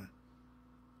on.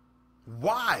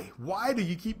 Why? Why do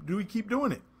we keep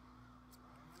doing it?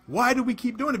 Why do we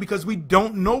keep doing it? Because we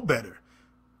don't know better.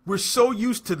 We're so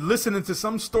used to listening to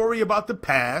some story about the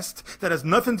past that has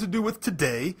nothing to do with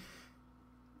today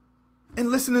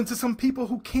and listening to some people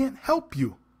who can't help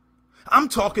you. I'm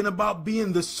talking about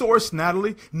being the source,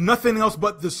 Natalie. Nothing else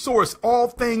but the source. All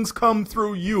things come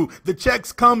through you. The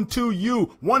checks come to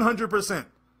you 100%.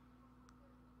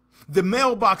 The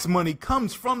mailbox money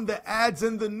comes from the ads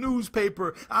in the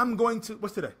newspaper. I'm going to,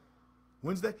 what's today?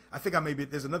 Wednesday? I think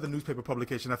there's another newspaper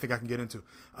publication I think I can get into.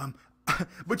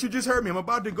 But you just heard me. I'm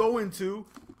about to go into,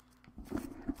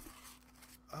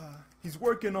 he's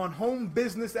working on home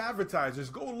business advertisers.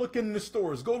 Go look in the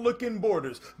stores. Go look in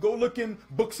Borders. Go look in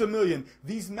Books A Million.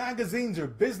 These magazines are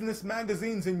business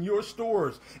magazines in your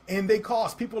stores. And they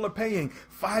cost, people are paying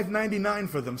 $5.99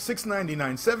 for them, $6.99,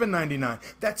 $7.99.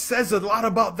 That says a lot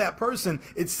about that person.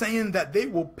 It's saying that they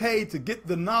will pay to get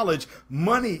the knowledge.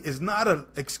 Money is not an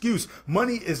excuse.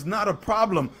 Money is not a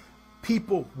problem.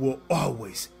 People will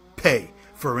always pay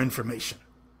for information.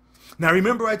 Now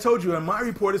remember I told you on my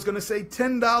report it's going to say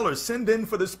 $10. Send in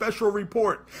for the special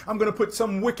report. I'm going to put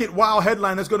some wicked wow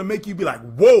headline that's going to make you be like,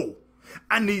 whoa,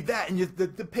 I need that. And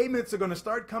the payments are going to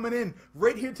start coming in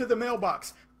right here to the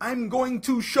mailbox. I'm going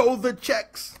to show the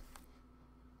checks.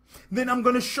 Then I'm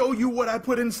going to show you what I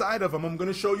put inside of them. I'm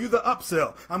going to show you the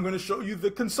upsell. I'm going to show you the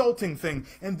consulting thing.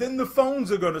 And then the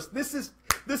phones are going to, this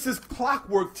is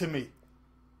clockwork to me.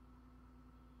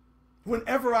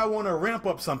 Whenever I want to ramp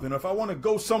up something, or if I want to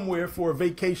go somewhere for a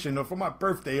vacation or for my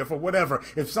birthday or for whatever,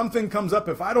 if something comes up,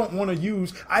 if I don't want to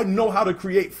use, I know how to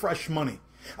create fresh money.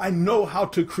 I know how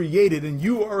to create it, and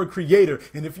you are a creator.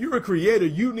 And if you're a creator,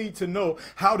 you need to know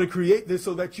how to create this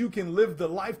so that you can live the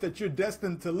life that you're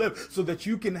destined to live, so that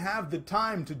you can have the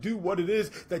time to do what it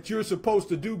is that you're supposed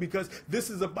to do, because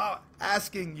this is about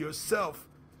asking yourself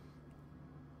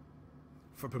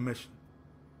for permission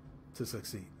to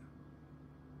succeed.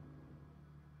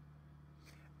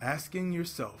 Asking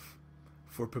yourself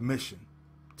for permission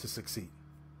to succeed.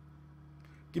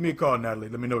 Give me a call, Natalie.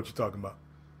 Let me know what you're talking about.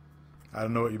 I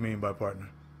don't know what you mean by partner.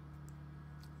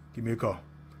 Give me a call.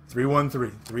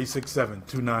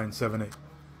 313-367-2978.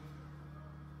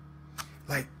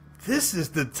 Like, this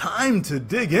is the time to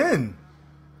dig in.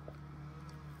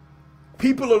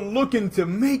 People are looking to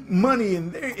make money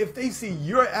in there. If they see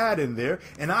your ad in there,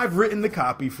 and I've written the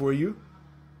copy for you,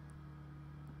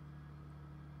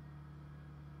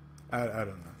 I don't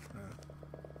know.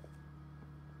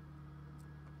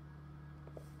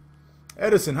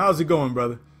 Edison, how's it going,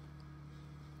 brother?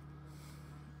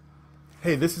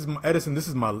 Hey, this is Edison. This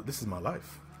is my life.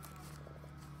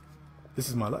 This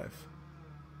is my life.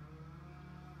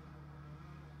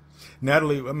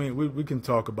 Natalie, I mean, we can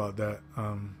talk about that.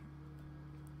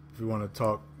 If you want to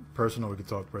talk personal, we can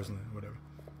talk personally, whatever.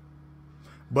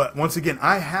 But once again,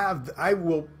 I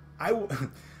will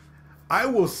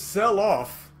sell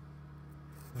off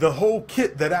the whole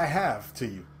kit that I have to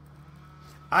you.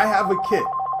 I have a kit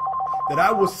that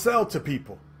I will sell to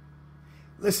people.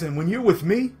 Listen, when you're with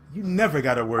me, you never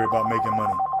got to worry about making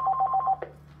money.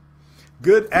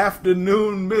 Good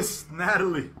afternoon, Miss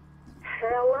Natalie.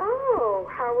 Hello,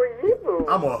 how are you?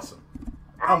 I'm awesome.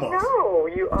 I know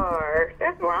you are.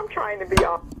 That's why I'm trying to be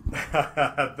awesome.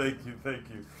 Thank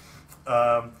you.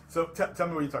 So tell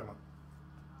me what you're talking about.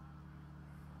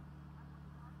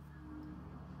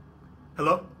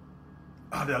 Hello?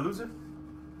 Oh, did I lose her?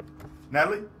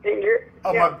 Natalie?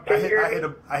 Oh, yeah,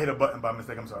 I hit a button by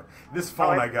mistake. I'm sorry. This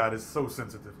phone I got is so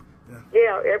sensitive.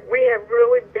 Yeah, we have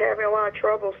really been having a lot of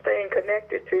trouble staying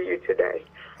connected to you today.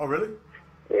 Oh, really?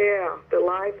 Yeah, the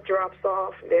live drops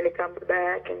off, and then it comes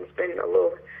back, and it's been a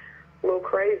little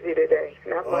crazy today.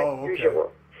 Not like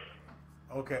usual.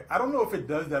 Okay. I don't know if it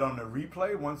does that on the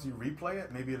replay. Once you replay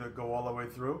it, maybe it'll go all the way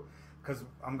through. Because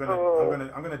I'm gonna download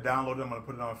it. I'm gonna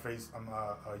put it on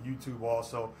YouTube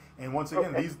also. And once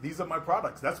again, these are my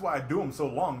products. That's why I do them so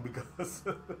long, because.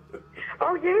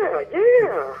 Oh yeah.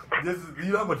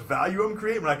 You know how much value I'm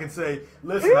creating when I can say,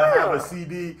 listen, I have a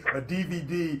CD, a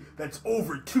DVD that's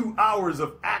over 2 hours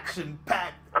of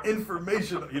action-packed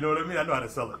information. You know what I mean? I know how to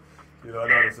sell it. You know, I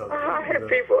know how to sell it. I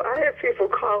have people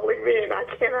calling me, and I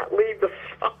cannot leave the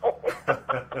phone.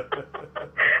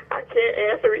 I can't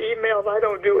answer emails. I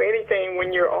don't do anything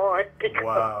when you're on because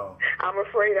Wow. I'm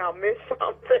afraid I'll miss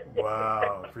something.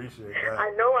 Wow, appreciate that.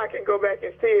 I know I can go back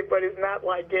and see it, but it's not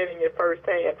like getting it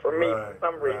firsthand for me for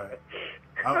some reason.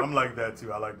 I'm like that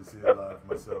too. I like to see it live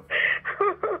myself.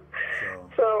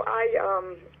 So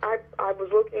I was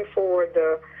looking for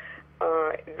the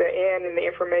end and the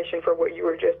information for what you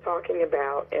were just talking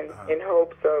about, and in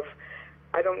hopes of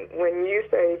when you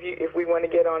say if we want to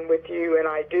get on with you, and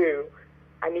I do,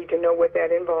 I need to know what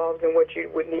that involves and what you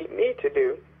would need me to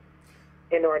do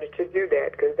in order to do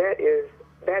that, because that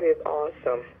is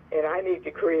awesome, and I need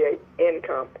to create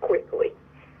income quickly.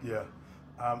 Yeah.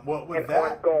 Well, with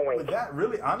ongoing. that,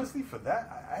 really, honestly, for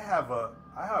that, I have a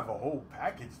whole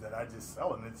package that I just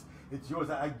sell, and it's yours.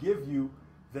 I give you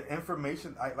the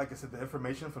information. Like I said, the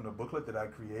information from the booklet that I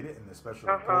created, and the special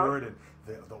report, and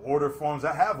the order forms.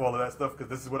 I have all of that stuff because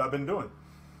this is what I've been doing.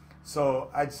 So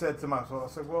I said to myself, I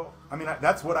said, well, I mean,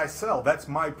 that's what I sell. That's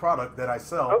my product that I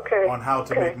sell on how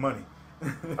to make money.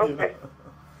 Okay.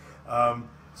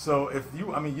 So if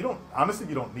you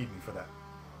don't need me for that.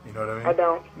 You know what I mean? I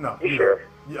don't. No. You sure?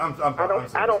 Yeah,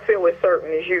 I don't feel as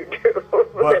certain as you do.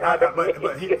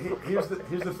 But here's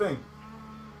the thing.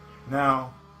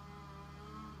 Now,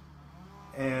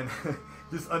 and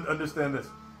just understand this.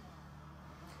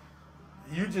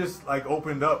 You just like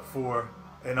opened up for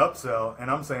an upsell, and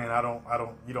I'm saying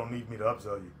you don't need me to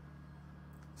upsell you.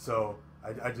 So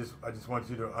I just want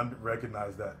you to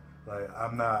recognize that. Like,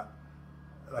 I'm not.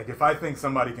 Like, if I think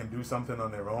somebody can do something on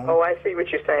their own, I see what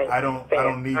you're saying. I don't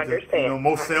need to. You know,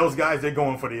 most sales guys, they're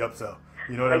going for the upsell.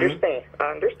 You know what I mean? I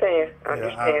understand.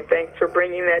 Thanks for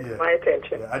bringing that to my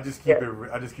attention. Yeah, I just keep it.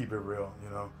 I just keep it real. You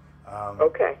know.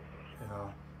 Okay. You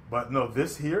know, but no,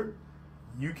 this here,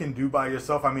 you can do by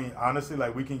yourself. I mean, honestly,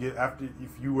 like, we can get after,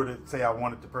 if you were to say I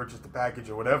wanted to purchase the package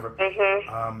or whatever.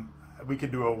 We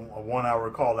could do a 1 hour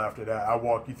call after that. I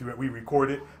walk you through it. We record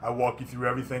it. I walk you through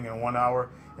everything in 1 hour,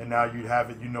 and now you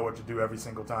have it. You know what to do every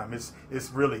single time.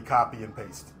 It's really copy and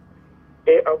paste.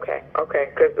 Okay.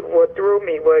 Because what threw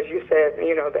me was you said,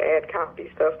 the ad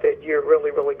copy stuff that you're really,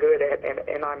 really good at,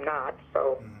 and I'm not.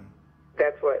 So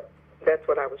that's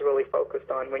what I was really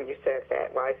focused on when you said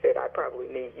that. Well, I said I probably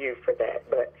need you for that.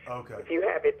 But if you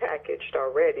have it packaged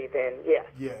already, then yes.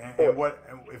 Yeah, and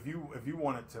if you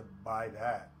wanted to buy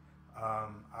that,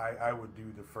 I would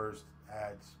do the first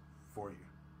ads for you.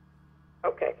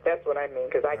 Okay, that's what I mean,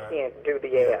 because I can't do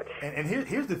the ads. And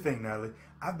here's the thing, Natalie.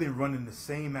 I've been running the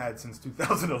same ad since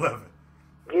 2011.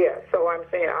 Yeah, so I'm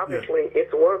saying, obviously,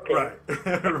 it's working. Right,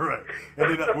 right.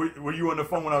 And then, were you on the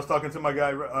phone when I was talking to my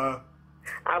guy?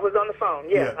 I was on the phone,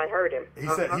 yes, I heard him. He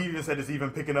said he even said it's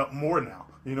even picking up more now.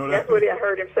 You know that's what I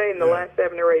heard him say in the last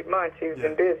 7 or 8 months. He's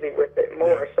been busy with it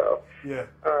more, so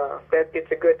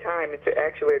it's a good time. It's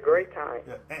actually a great time.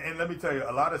 Yeah. And let me tell you,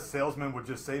 a lot of salesmen would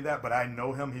just say that, but I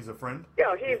know him. He's a friend.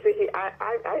 Yeah,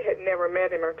 I had never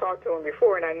met him or talked to him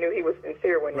before, and I knew he was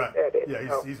sincere when he said it.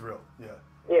 Yeah, he's real. Yeah.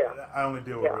 Yeah. I only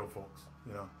deal with real folks.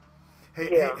 You know.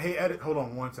 Hey, Edison. Hold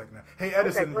on 1 second now. Hey,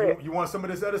 Edison, you want some of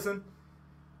this, Edison?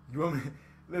 You want me?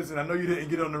 Listen, I know you didn't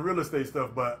get on the real estate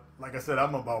stuff, but like I said,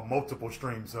 I'm about multiple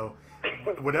streams. So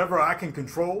whatever I can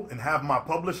control and have my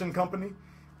publishing company,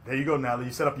 there you go, Natalie.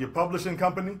 You set up your publishing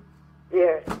company.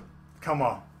 Yes. Come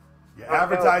on. Your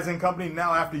advertising company,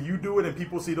 now after you do it and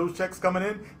people see those checks coming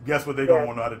in, guess what they're going to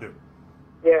want to know how to do?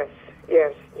 Yes.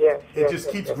 It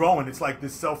just keeps growing. It's like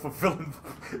this self-fulfilling.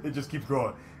 It just keeps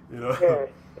growing. You know. Yes.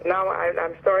 Now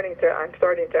I'm starting to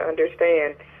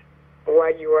understand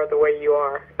why you are the way you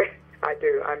are. I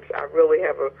do. I really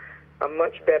have a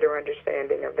much better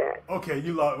understanding of that. Okay,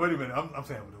 you lost. Wait a minute. I'm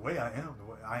saying the way I am.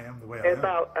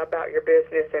 About your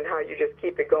business and how you just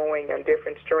keep it going on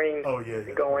different streams. Oh yeah. Keep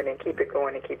it going and keep it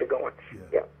going and keep it going.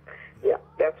 Yeah.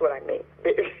 That's what I mean.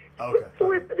 Okay.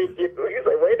 Listening to you, you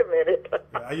say, wait a minute.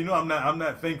 I'm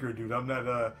not thinker, dude. I'm not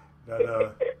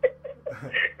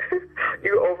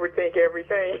You overthink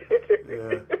everything.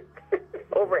 Yeah.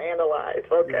 Overanalyze.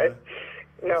 Okay.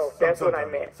 Yeah. No, that's what I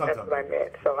meant. That's what I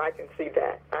meant. So I can see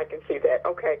that.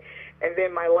 Okay. And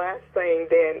then my last thing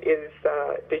then is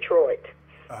Detroit.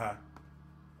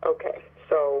 Okay.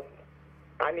 So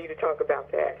I need to talk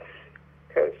about that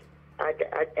because I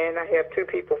have 2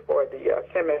 people for the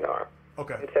seminar.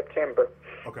 In September.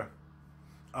 Okay.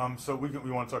 So we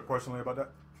want to talk personally about that?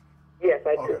 Yes,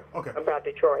 I do. Okay. About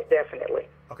Detroit, definitely.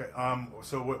 Okay.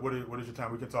 So what is your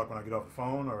time? We can talk when I get off the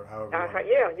phone or however.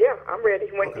 Yeah. I'm ready.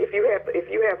 If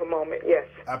you have a moment, yes.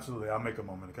 Absolutely. I'll make a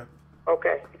moment. Okay.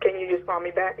 Okay. Can you just call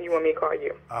me back, or you want me to call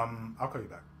you? I'll call you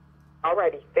back.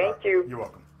 Alrighty. Thank you. You're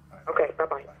welcome. All Okay,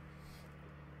 bye-bye.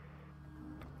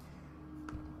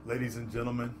 Ladies and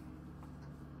gentlemen,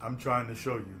 I'm trying to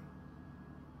show you.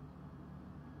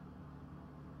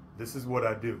 This is what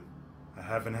I do. I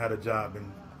haven't had a job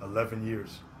in 11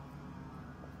 years.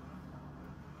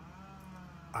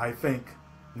 I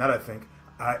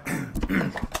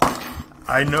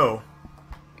know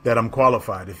that I'm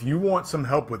qualified. If you want some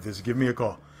help with this, give me a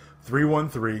call.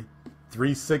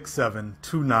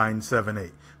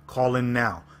 313-367-2978. Call in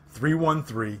now.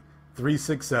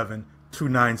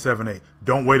 313-367-2978.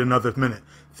 Don't wait another minute.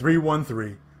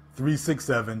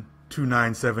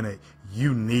 313-367-2978.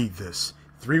 You need this.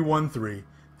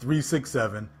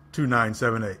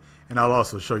 313-367-2978. And I'll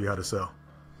also show you how to sell.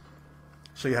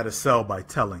 Show you how to sell by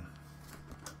telling.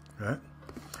 Right?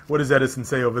 What does Edison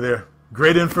say over there?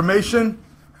 Great information.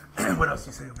 What else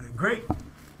do you say over there? Great.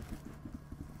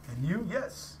 And you?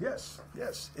 Yes, yes,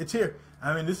 yes. It's here.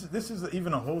 I mean, this is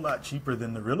even a whole lot cheaper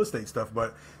than the real estate stuff,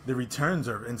 but the returns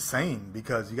are insane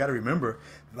because you got to remember,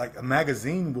 like a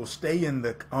magazine will stay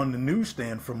on the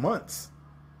newsstand for months.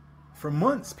 For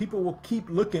months, people will keep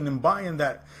looking and buying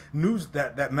that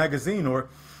that magazine, or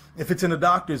if it's in a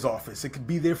doctor's office, it could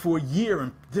be there for a year,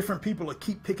 and different people will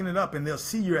keep picking it up, and they'll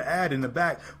see your ad in the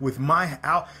back with my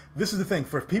out. This is the thing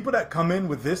for people that come in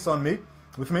with this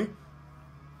with me.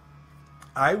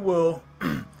 I will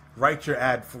write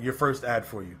your first ad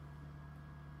for you.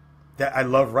 That I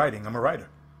love writing. I'm a writer.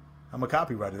 I'm a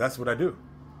copywriter. That's what I do.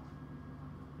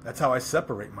 That's how I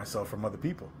separate myself from other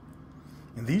people.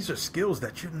 And these are skills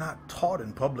that you're not taught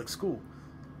in public school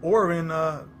or in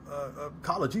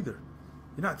college either.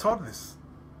 You're not taught this.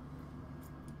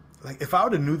 Like if I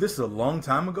would have knew this a long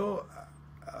time ago,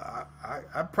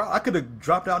 I could have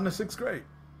dropped out in the 6th grade.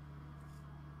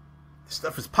 This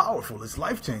stuff is powerful. It's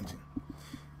life-changing.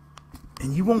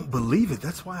 And you won't believe it.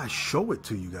 That's why I show it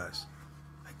to you guys.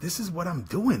 Like this is what I'm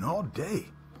doing all day.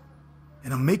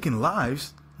 And I'm making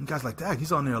lives. And guys like that,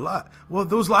 he's on there a lot. Well,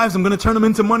 those lives, I'm going to turn them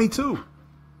into money too.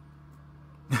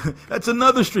 That's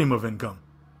another stream of income.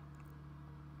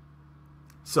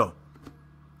 So,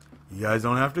 you guys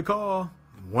don't have to call.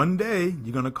 One day,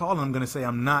 you're going to call and I'm going to say,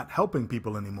 I'm not helping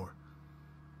people anymore.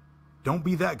 Don't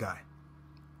be that guy.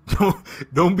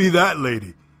 Don't be that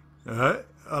lady. All right?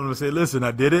 I'm going to say, listen,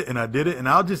 I did it. And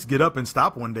I'll just get up and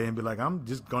stop one day and be like, I'm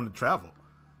just going to travel.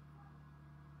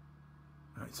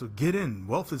 All right, so get in.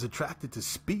 Wealth is attracted to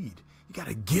speed. You got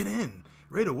to get in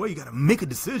right away. You got to make a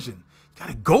decision. You got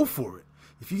to go for it.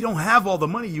 If you don't have all the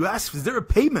money, you ask, is there a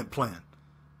payment plan?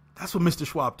 That's what Mr.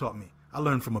 Schwab taught me. I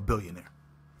learned from a billionaire.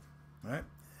 All right?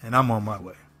 And I'm on my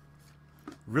way.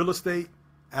 Real estate,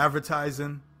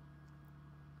 advertising,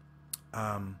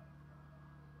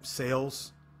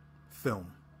 sales,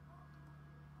 film.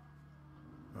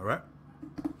 All right?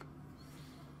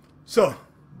 So,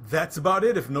 that's about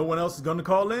it. If no one else is going to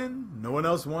call in, no one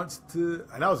else wants to.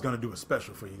 And I was going to do a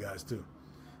special for you guys too.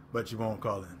 But you won't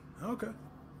call in. Okay.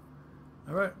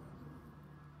 All right.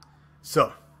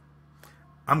 So,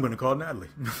 I'm going to call Natalie.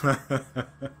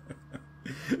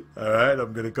 All right,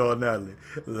 I'm going to call Natalie.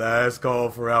 Last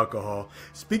call for alcohol.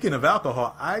 Speaking of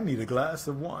alcohol, I need a glass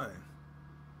of wine.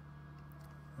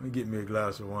 Let me get me a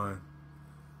glass of wine.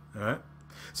 All right.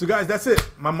 So, guys, that's it.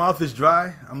 My mouth is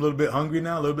dry. I'm a little bit hungry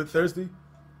now, a little bit thirsty.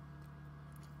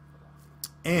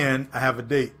 And I have a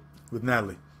date with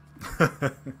Natalie.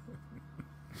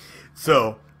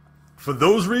 So, for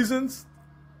those reasons,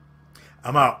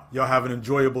 I'm out. Y'all have an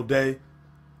enjoyable day.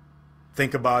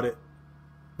 Think about it,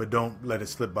 but don't let it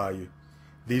slip by you.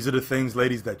 These are the things,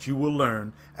 ladies, that you will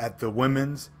learn at the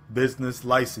Women's Business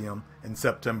Lyceum in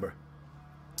September.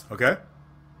 Okay?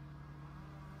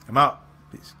 I'm out.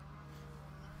 Peace.